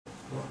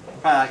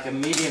Probably like a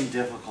medium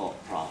difficult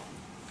problem.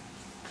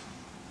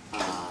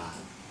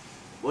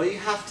 What you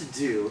have to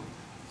do,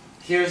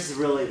 here's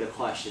really the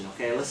question,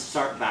 okay? Let's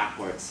start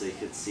backwards so you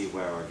can see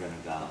where we're going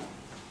to go.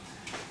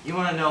 You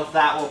want to know if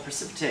that will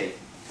precipitate.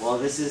 Well,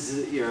 this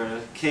is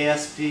your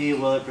KSP,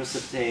 will it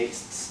precipitate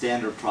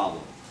standard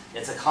problem.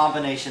 It's a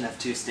combination of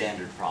two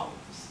standard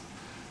problems.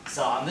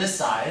 So on this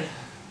side,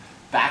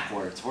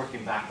 backwards,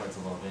 working backwards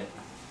a little bit,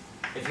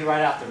 if you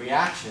write out the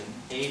reaction,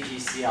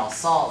 AgCl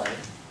solid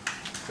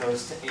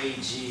goes to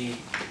Ag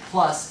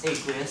plus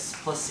aqueous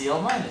plus Cl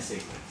minus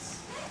aqueous.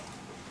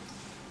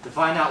 To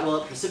find out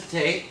will it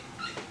precipitate,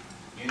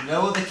 you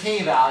know the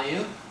K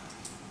value,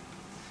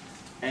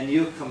 and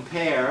you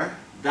compare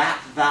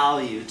that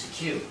value to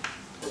Q.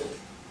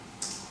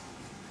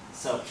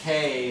 So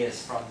K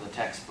is from the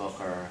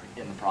textbook or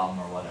in the problem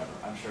or whatever.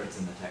 I'm sure it's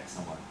in the text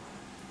somewhere.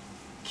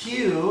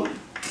 Q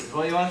is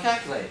what you want to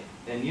calculate.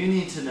 And you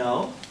need to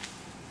know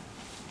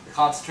the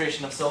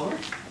concentration of silver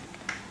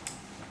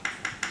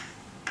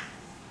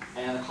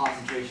and the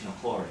concentration of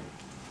chlorine.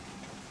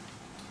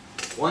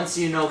 Once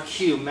you know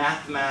Q,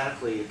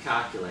 mathematically you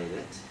calculate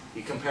it.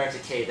 You compare it to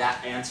K,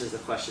 that answers the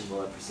question,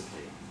 will it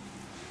precipitate?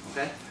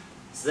 Okay?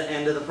 It's the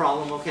end of the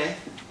problem, okay?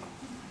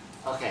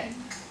 Okay.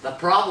 The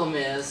problem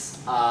is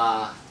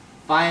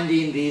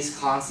finding these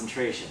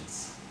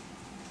concentrations.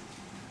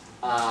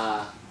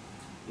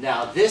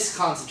 Now this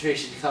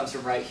concentration comes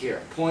from right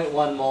here,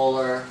 0.1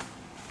 molar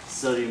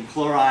sodium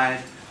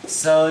chloride.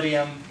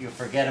 Sodium, you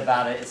forget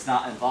about it, it's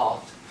not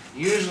involved.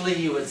 Usually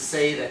you would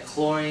say that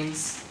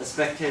chlorine's a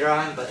spectator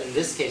ion, but in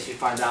this case we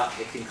find out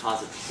it can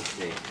cause it to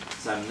precipitate.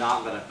 So I'm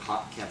not going to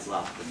cancel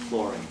out the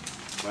chlorine,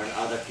 where in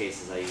other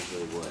cases I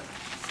usually would.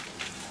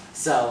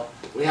 So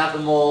we have the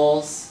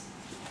moles,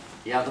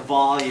 you have the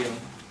volume,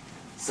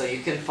 so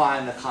you can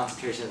find the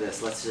concentration of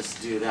this. Let's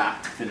just do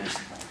that to finish,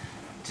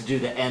 to do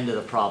the end of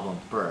the problem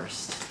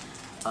first.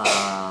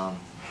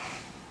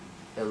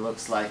 It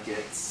looks like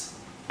its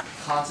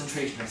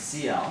concentration of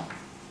Cl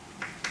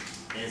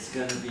is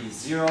going to be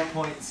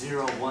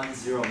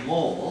 0.010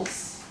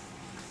 moles,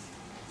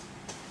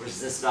 which is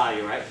this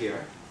value right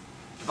here,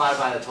 divided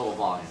by the total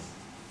volume,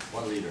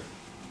 1 liter.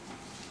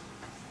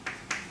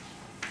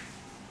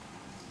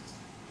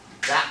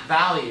 That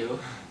value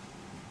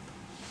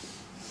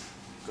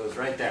goes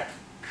right there.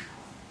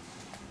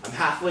 I'm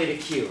halfway to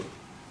Q.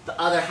 The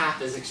other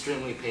half is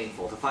extremely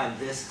painful to find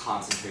this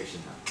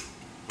concentration now.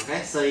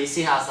 Okay, so you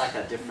see how it's like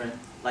a different,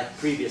 like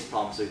previous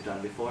problems we've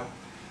done before?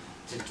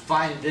 To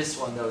find this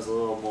one, though, is a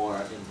little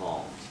more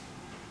involved.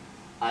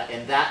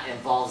 And that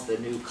involves the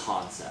new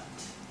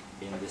concept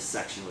in this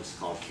section, which is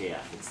called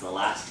Kf. It's the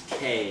last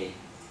K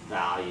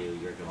value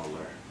you're going to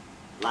learn.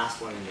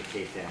 Last one in the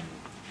K family.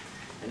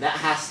 And that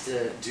has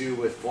to do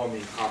with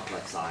forming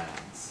complex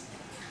ions.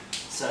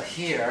 So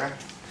here,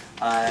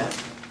 and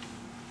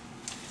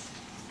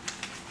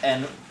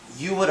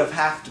you would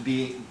have to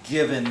be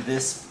given the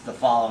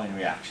following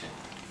reaction.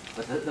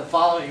 But the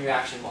following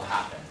reaction will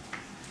happen.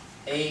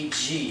 Ag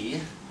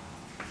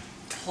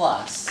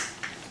plus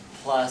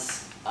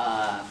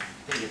I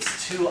think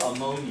it's 2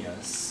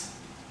 ammonias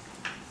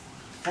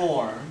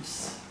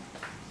forms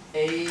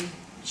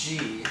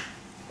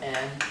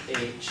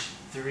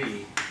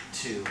AgNH3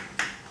 2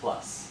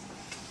 plus.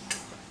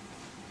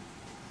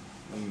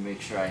 Let me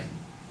make sure I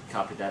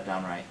copied that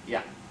down right.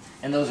 Yeah.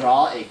 And those are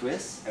all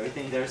aqueous.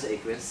 Everything there is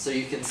aqueous. So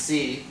you can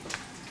see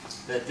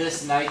that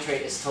this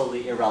nitrate is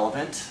totally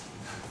irrelevant.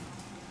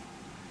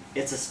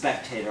 It's a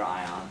spectator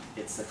ion.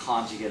 It's the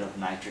conjugate of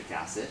nitric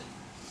acid.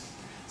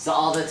 So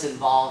all that's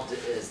involved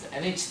is the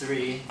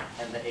NH3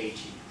 and the Ag.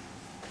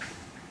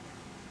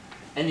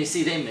 And you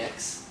see they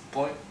mix.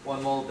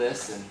 0.1 mole of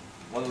this and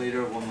 1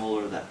 liter of 1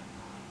 molar of that.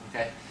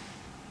 Okay?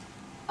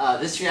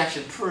 This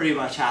reaction pretty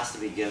much has to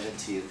be given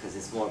to you because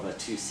it's more of a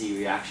 2C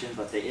reaction,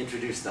 but they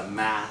introduced the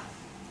math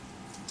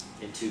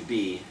in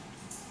 2B.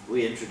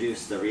 We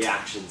introduced the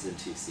reactions in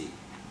 2C.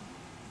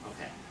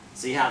 Okay,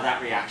 so you have that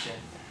reaction.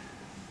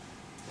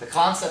 The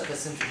concept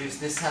that's introduced,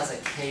 this has a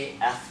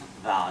Kf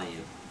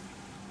value.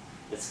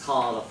 It's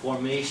called a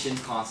formation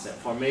constant,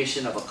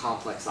 formation of a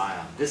complex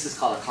ion. This is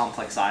called a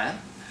complex ion.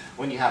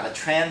 When you have a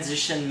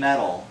transition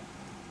metal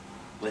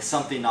with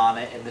something on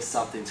it, and this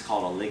something's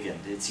called a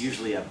ligand. It's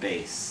usually a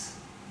base.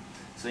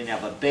 So when you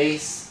have a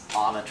base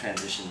on a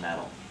transition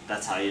metal,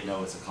 that's how you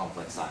know it's a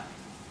complex ion.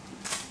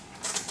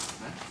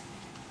 Okay?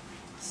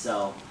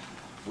 So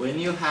when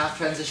you have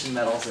transition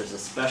metals, there's a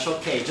special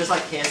K, just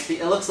like KSP.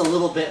 It looks a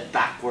little bit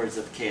backwards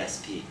of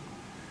KSP.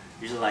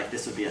 Usually like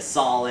this would be a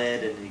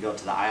solid, and then you go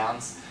to the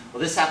ions. Well,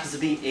 this happens to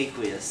be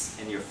aqueous,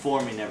 and you're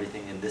forming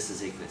everything, and this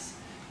is aqueous.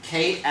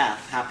 Kf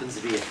happens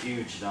to be a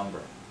huge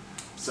number.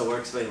 So we're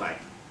explaining like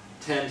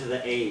 10 to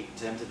the 8,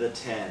 10 to the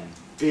 10,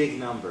 big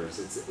numbers.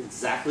 It's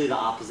exactly the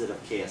opposite of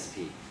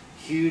KSP.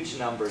 Huge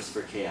numbers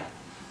for Kf.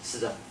 So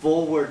the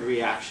forward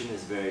reaction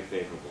is very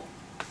favorable.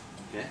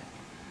 Okay?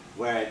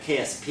 Where at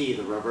KSP,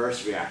 the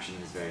reverse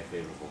reaction is very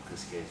favorable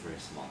because K is very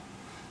small.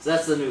 So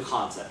that's the new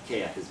concept.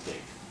 Kf is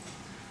big.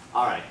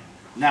 All right.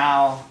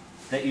 Now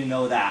that you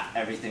know that,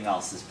 everything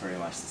else is pretty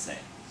much the same.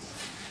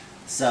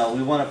 So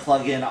we want to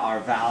plug in our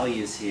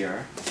values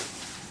here.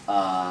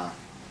 And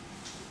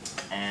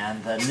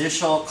the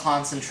initial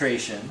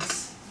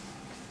concentrations,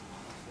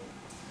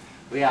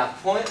 we have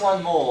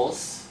 0.1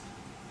 moles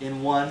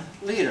in 1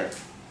 liter.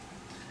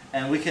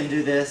 And we can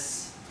do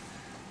this,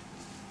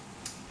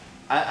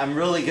 I'm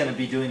really going to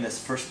be doing this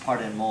first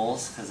part in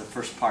moles because the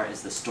first part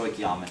is the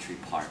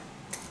stoichiometry part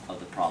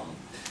of the problem.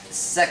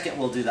 Second,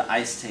 we'll do the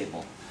ice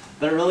table.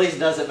 But it really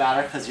doesn't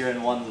matter because you're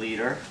in 1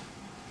 liter.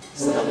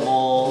 So the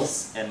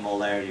moles and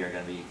molarity are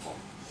going to be equal.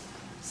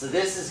 So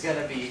this is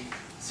going to be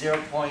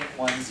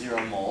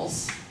 0.10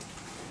 moles.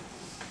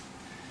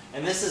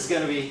 And this is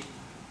going to be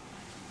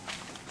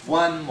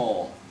 1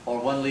 mole, or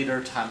 1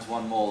 liter times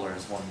 1 molar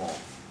is 1 mole.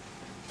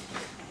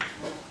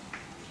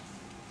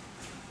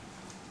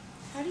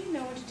 How do you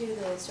know what to do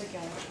the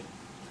stoichiometry?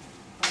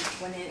 Like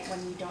when you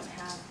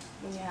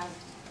have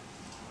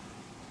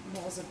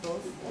moles of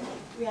both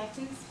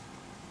reactants?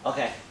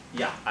 Okay,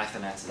 yeah, I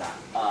can answer that.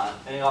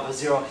 And you have a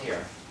 0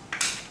 here.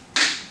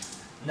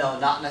 No,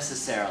 not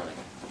necessarily.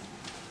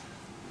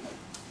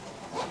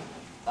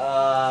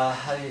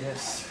 How do you do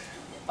this?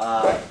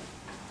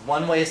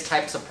 One way is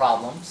types of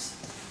problems.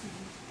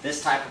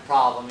 This type of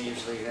problem,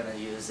 usually you're going to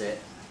use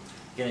it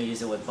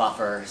with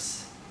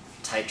buffers,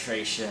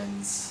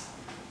 titrations,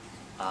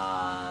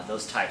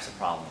 those types of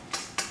problems.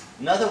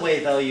 Another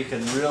way, though, you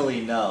can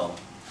really know,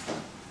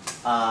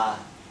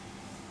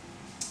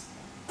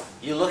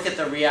 you look at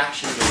the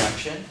reaction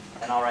direction,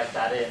 and I'll write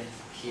that in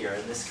here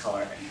in this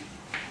color,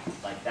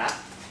 like that.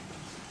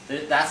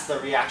 That's the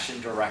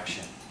reaction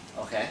direction,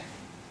 okay?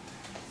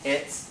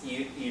 It's,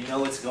 you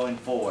know it's going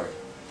forward.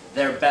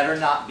 There better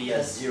not be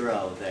a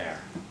 0 there.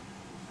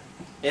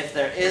 If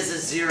there is a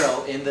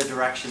 0 in the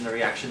direction the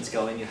reaction's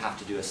going, you have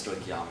to do a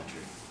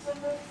stoichiometry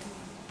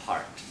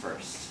part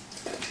first.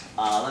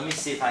 Let me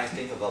see if I can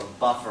think of a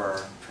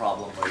buffer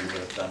problem where you would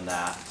have done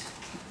that.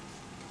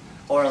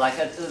 Or like,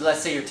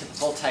 let's say your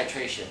typical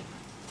titration.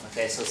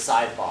 Okay, so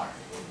sidebar,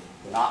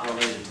 not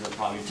related to the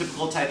problem. Your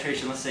typical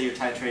titration, let's say you're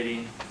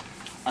titrating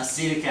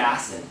acetic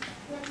acid,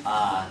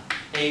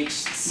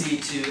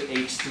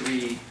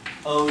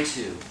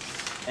 HC2H3O2,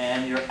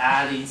 and you're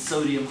adding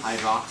sodium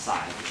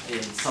hydroxide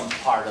in some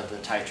part of the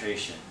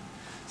titration.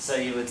 So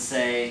you would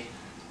say,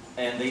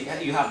 and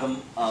you have the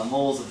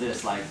moles of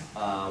this, like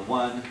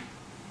 1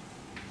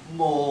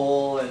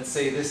 mole, and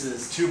say this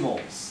is 2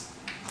 moles.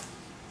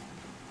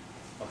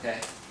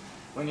 Okay?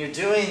 When you're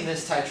doing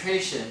this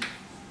titration,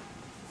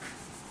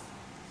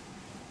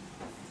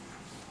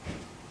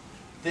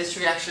 this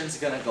reaction is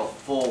going to go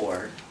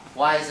forward.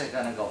 Why is it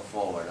going to go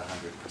forward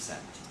 100%?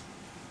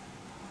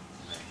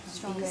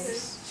 Strong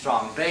base.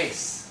 Strong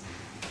base.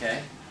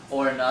 Okay?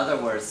 Or in other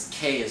words,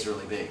 K is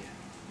really big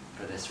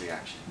for this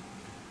reaction.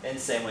 In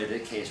the same way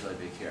that K is really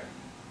big here.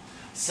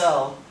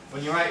 So,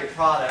 when you write your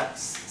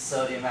products,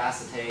 sodium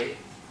acetate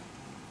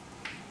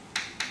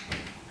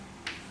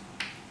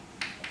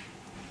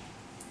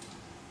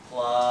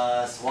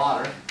plus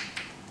water,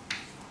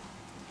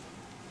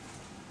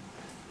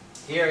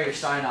 here you're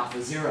starting off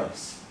with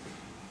zeros.